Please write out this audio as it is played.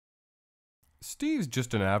Steve's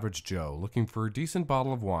just an average Joe looking for a decent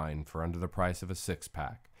bottle of wine for under the price of a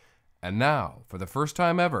six-pack. And now, for the first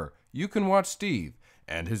time ever, you can watch Steve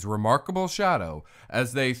and his remarkable shadow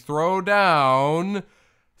as they throw down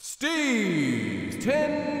Steve's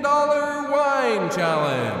 $10 Wine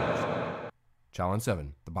Challenge. Challenge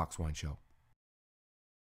 7, the Box Wine Show.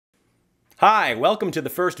 Hi, welcome to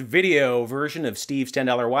the first video version of Steve's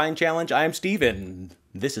 $10 Wine Challenge. I'm Steve, and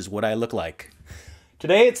this is what I look like.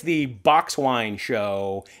 Today it's the box wine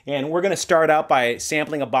show, and we're going to start out by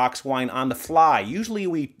sampling a box wine on the fly. Usually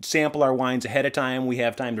we sample our wines ahead of time. We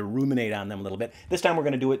have time to ruminate on them a little bit. This time we're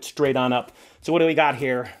going to do it straight on up. So what do we got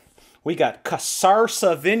here? We got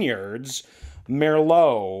Casarsa Vineyards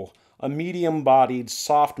Merlot, a medium-bodied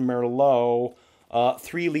soft Merlot,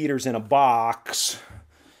 3 liters in a box.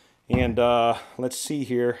 And let's see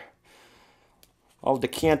here. I'll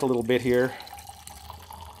decant a little bit here.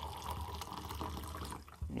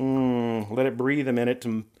 Let it breathe a minute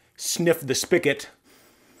to sniff the spigot.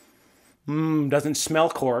 Doesn't smell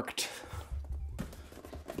corked.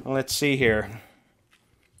 Let's see here.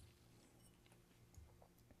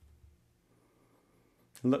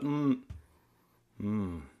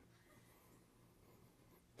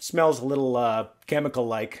 Smells a little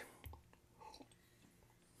chemical-like.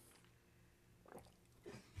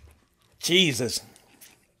 Jesus.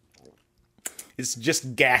 It's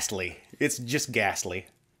just ghastly. It's just ghastly.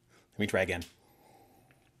 Let me try again.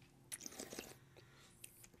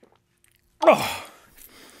 Oh,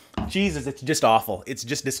 Jesus, it's just awful. It's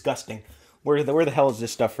just disgusting. Where the hell is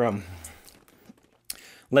this stuff from?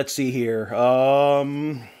 Let's see here.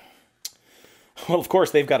 Well, of course,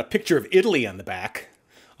 they've got a picture of Italy on the back.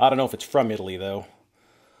 I don't know if it's from Italy, though.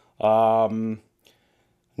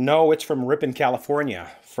 No, it's from Ripon, California,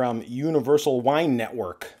 from Universal Wine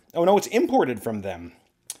Network. Oh, no, it's imported from them.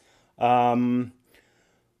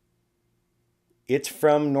 It's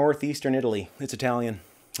from northeastern Italy. It's Italian.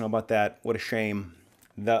 How about that? What a shame.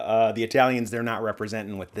 The Italians, they're not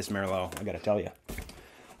representing with this Merlot, I gotta tell you.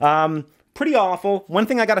 Pretty awful. One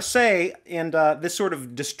thing I gotta say, and this sort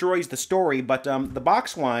of destroys the story, but the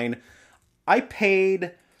box wine, I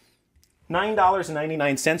paid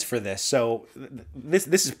 $9.99 for this, so this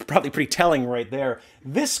is probably pretty telling right there.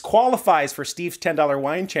 This qualifies for Steve's $10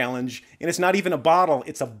 Wine Challenge, and it's not even a bottle,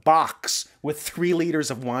 it's a box with 3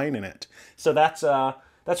 liters of wine in it. So that's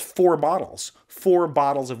 4 bottles. 4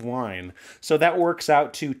 bottles of wine. So that works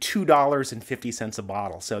out to $2.50 a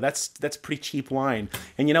bottle. So that's pretty cheap wine.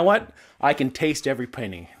 And you know what? I can taste every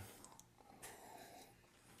penny.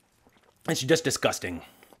 It's just disgusting.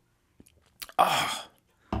 Oh.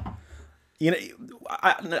 You know,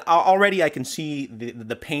 already I can see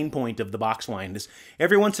the pain point of the box wine.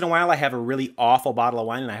 Every once in a while I have a really awful bottle of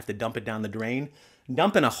wine and I have to dump it down the drain.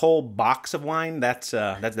 Dumping a whole box of wine, that's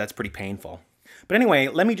pretty painful. But anyway,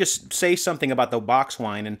 let me just say something about the box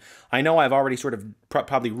wine. And I know I've already sort of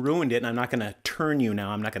probably ruined it, and I'm not going to turn you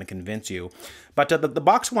now. I'm not going to convince you. But the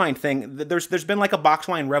box wine thing, there's been like a box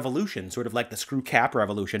wine revolution, sort of like the screw cap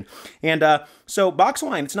revolution. And so box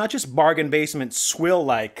wine, it's not just bargain basement swill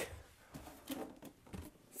like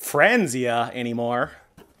Franzia anymore.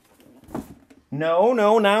 No,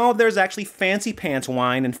 now there's actually fancy pants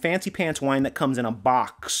wine, and fancy pants wine that comes in a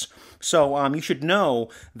box. So you should know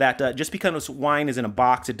that just because wine is in a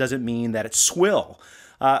box, it doesn't mean that it's swill.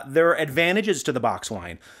 There are advantages to the box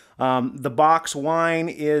wine. The box wine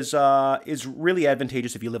is really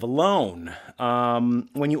advantageous if you live alone.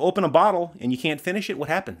 When you open a bottle and you can't finish it, what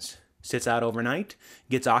happens? Sits out overnight,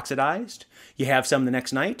 gets oxidized. You have some the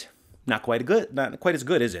next night. Not quite as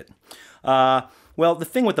good, is it? Well, the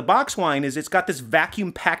thing with the box wine is it's got this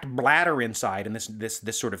vacuum-packed bladder inside and this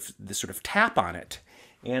sort of tap on it,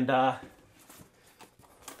 and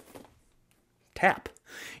tap.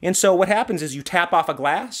 And so what happens is you tap off a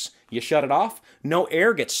glass, you shut it off, no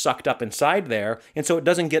air gets sucked up inside there, and so it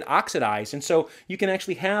doesn't get oxidized. And so you can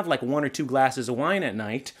actually have like 1 or 2 glasses of wine at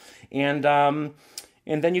night, and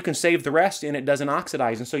then you can save the rest and it doesn't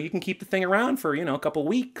oxidize. And so you can keep the thing around for, a couple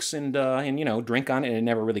weeks and drink on it, and it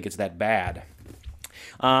never really gets that bad.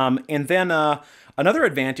 And then another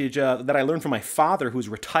advantage that I learned from my father, who's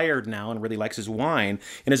retired now and really likes his wine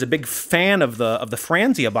and is a big fan of the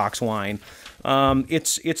Franzia box wine.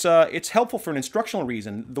 It's helpful for an instructional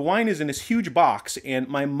reason. The wine is in this huge box, and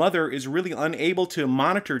my mother is really unable to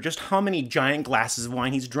monitor just how many giant glasses of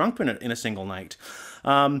wine he's drunk in a single night.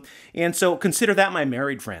 And so consider that, my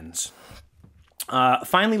married friends.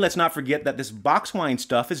 Finally, let's not forget that this box wine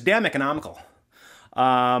stuff is damn economical.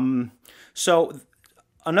 So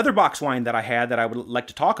another box wine that I had that I would like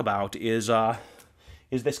to talk about is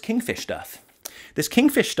this King Fish stuff. This King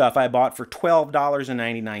Fish stuff I bought for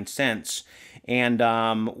 $12.99, And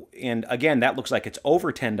again, that looks like it's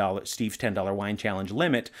over Steve's $10 wine challenge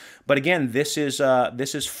limit. But again, this is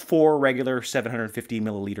 4 regular 750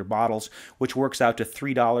 milliliter bottles, which works out to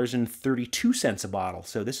 $3.32 a bottle.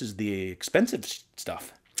 So this is the expensive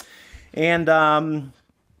stuff. And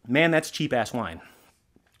man, that's cheap ass wine.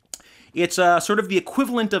 It's sort of the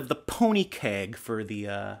equivalent of the pony keg for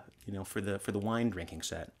the for the wine drinking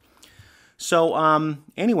set. So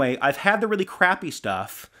anyway, I've had the really crappy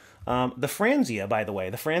stuff. The Franzia, by the way,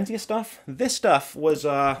 the Franzia stuff. This stuff was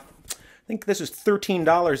I think this is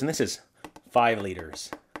 $13, and this is 5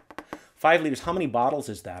 liters. 5 liters. How many bottles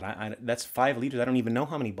is that? That's 5 liters. I don't even know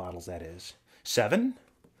how many bottles that is. 7.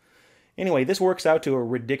 Anyway, this works out to a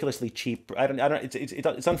ridiculously cheap.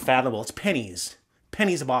 It's unfathomable. It's pennies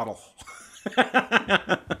a bottle.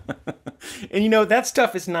 And you know, that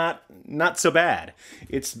stuff is not so bad.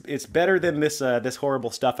 It's better than this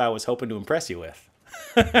horrible stuff I was hoping to impress you with.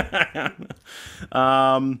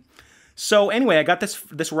 So anyway, I got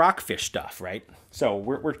this rockfish stuff, right? So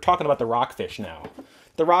we're talking about the rockfish now.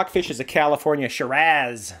 The rockfish is a California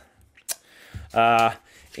Shiraz.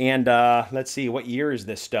 And let's see, what year is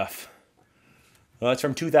this stuff? Well, it's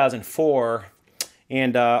from 2004.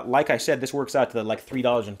 And like I said, this works out to like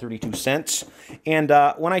 $3.32. And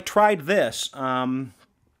when I tried this, I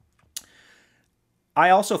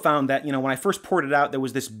also found that, you know, when I first poured it out, there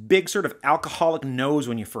was this big sort of alcoholic nose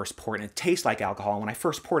when you first pour it, and it tastes like alcohol. And when I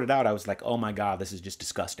first poured it out, I was like, oh my God, this is just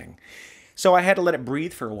disgusting. So I had to let it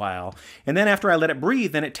breathe for a while. And then after I let it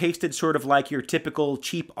breathe, then it tasted sort of like your typical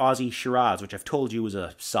cheap Aussie Shiraz, which I've told you is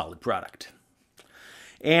a solid product.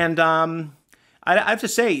 And I have to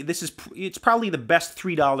say, it's probably the best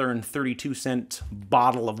 $3.32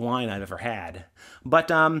 bottle of wine I've ever had. But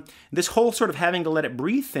this whole sort of having to let it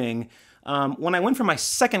breathe thing, when I went for my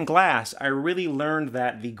second glass, I really learned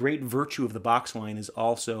that the great virtue of the box wine is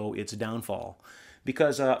also its downfall.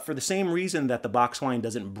 Because for the same reason that the box wine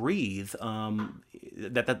doesn't breathe,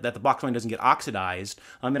 that the box wine doesn't get oxidized,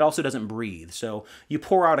 it also doesn't breathe. So you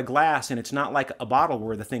pour out a glass, and it's not like a bottle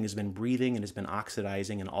where the thing has been breathing and has been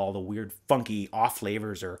oxidizing and all the weird, funky off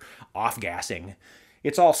flavors or off gassing.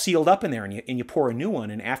 It's all sealed up in there, and you pour a new one,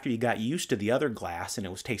 and after you got used to the other glass and it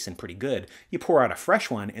was tasting pretty good, you pour out a fresh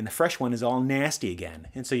one, and the fresh one is all nasty again,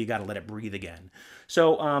 and so you got to let it breathe again.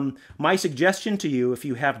 So my suggestion to you, if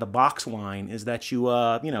you have the box wine, is that you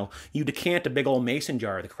you decant a big old mason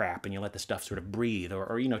jar of the crap, and you let the stuff sort of breathe,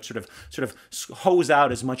 or sort of hose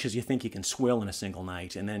out as much as you think you can swill in a single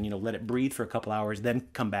night, and then let it breathe for a couple hours, then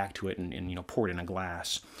come back to it and pour it in a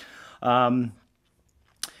glass.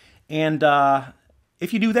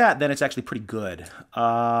 If you do that, then it's actually pretty good.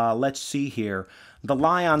 Let's see here. The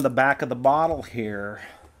lie on the back of the bottle here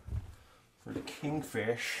for the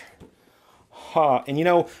Kingfish. And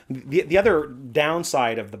the other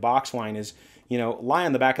downside of the box wine is, lie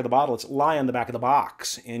on the back of the bottle, it's lie on the back of the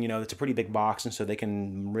box. And, it's a pretty big box, and so they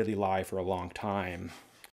can really lie for a long time.